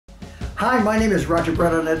Hi, my name is Roger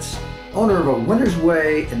Bredonitz, owner of A Winner's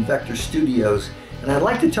Way in Vector Studios, and I'd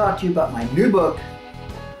like to talk to you about my new book,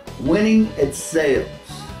 Winning at Sales.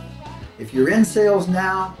 If you're in sales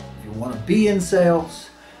now, if you want to be in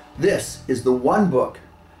sales, this is the one book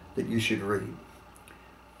that you should read.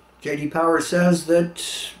 J.D. Power says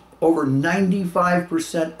that over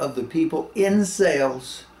 95% of the people in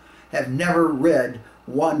sales have never read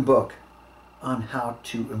one book on how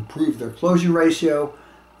to improve their closure ratio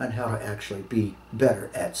and how to actually be better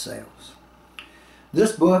at sales.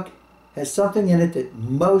 This book has something in it that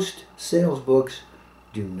most sales books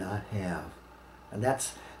do not have, and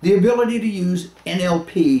that's the ability to use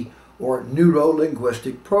NLP, or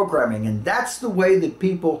neuro-linguistic programming, and that's the way that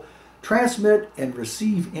people transmit and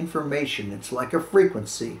receive information. It's like a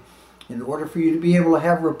frequency. In order for you to be able to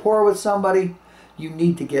have rapport with somebody, you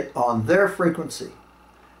need to get on their frequency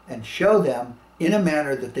and show them in a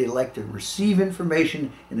manner that they like to receive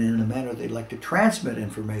information and in a manner they like to transmit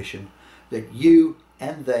information, that you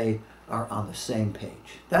and they are on the same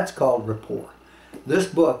page. That's called rapport. This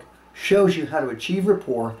book shows you how to achieve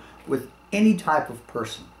rapport with any type of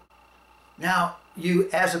person. Now, you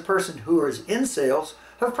as a person who is in sales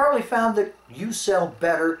have probably found that you sell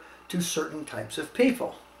better to certain types of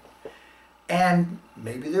people. And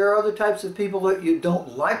maybe there are other types of people that you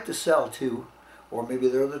don't like to sell to, or maybe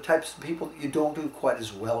there are other types of people that you don't do quite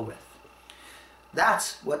as well with.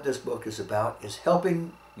 That's what this book is about, is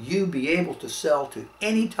helping you be able to sell to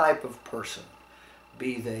any type of person,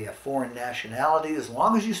 be they a foreign nationality. As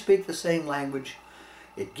long as you speak the same language,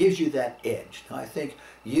 it gives you that edge. Now, I think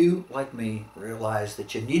you, like me, realize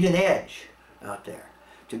that you need an edge out there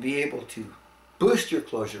to be able to boost your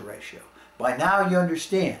closure ratio. By now you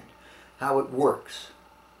understand how it works.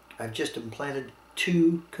 I've just implanted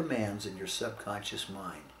 2 commands in your subconscious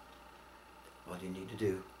mind. All you need to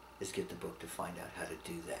do is get the book to find out how to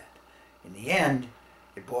do that. In the end,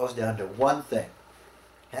 it boils down to one thing.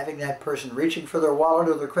 Having that person reaching for their wallet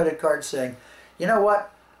or their credit card saying, you know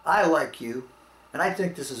what, I like you, and I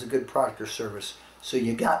think this is a good product or service, so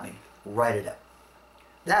you got me, write it up.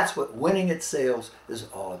 That's what Winning at Sales is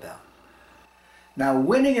all about. Now,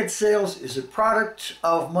 Winning at Sales is a product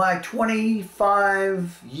of my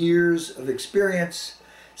 25 years of experience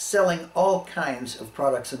selling all kinds of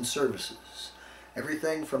products and services.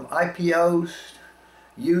 Everything from IPOs,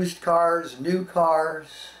 used cars, new cars,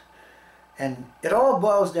 and it all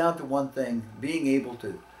boils down to one thing: being able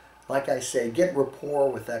to, like I say, get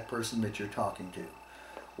rapport with that person that you're talking to.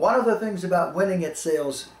 One of the things about Winning at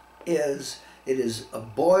Sales is it is a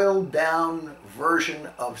boiled down version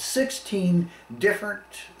of 16 different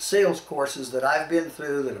sales courses that I've been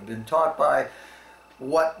through, that have been taught by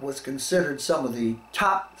what was considered some of the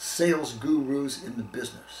top sales gurus in the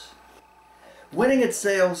business. Winning at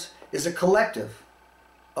Sales is a collective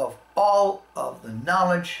of all of the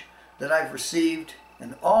knowledge that I've received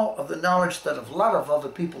and all of the knowledge that a lot of other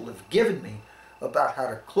people have given me about how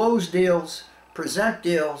to close deals, present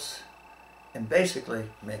deals, and basically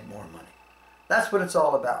make more money. That's what it's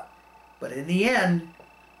all about. But in the end,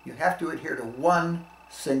 you have to adhere to one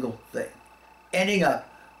single thing: ending up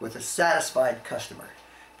with a satisfied customer,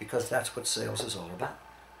 because that's what sales is all about.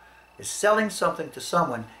 Is selling something to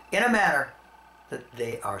someone in a manner that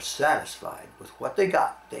they are satisfied with what they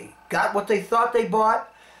got. They got what they thought they bought.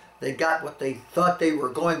 They got what they thought they were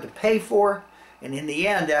going to pay for, and in the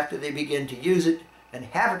end, after they begin to use it and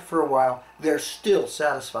have it for a while, they're still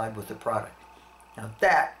satisfied with the product. Now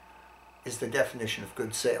that is the definition of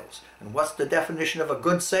good sales. And what's the definition of a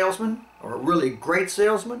good salesman, or a really great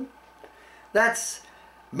salesman? That's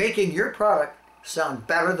making your product sound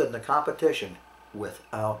better than the competition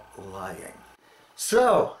without lying.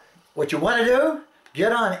 So, what you want to do,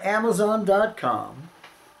 get on Amazon.com,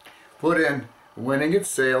 put in Winning at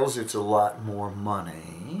Sales, it's a lot more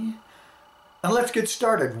money, and let's get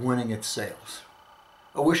started winning at sales.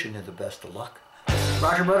 I wish you the best of luck.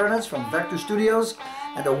 Roger Bredonitz from Vector Studios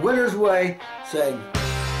and A Winner's Way, saying,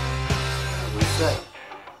 as we say,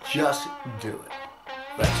 just do it.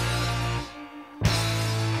 Thanks.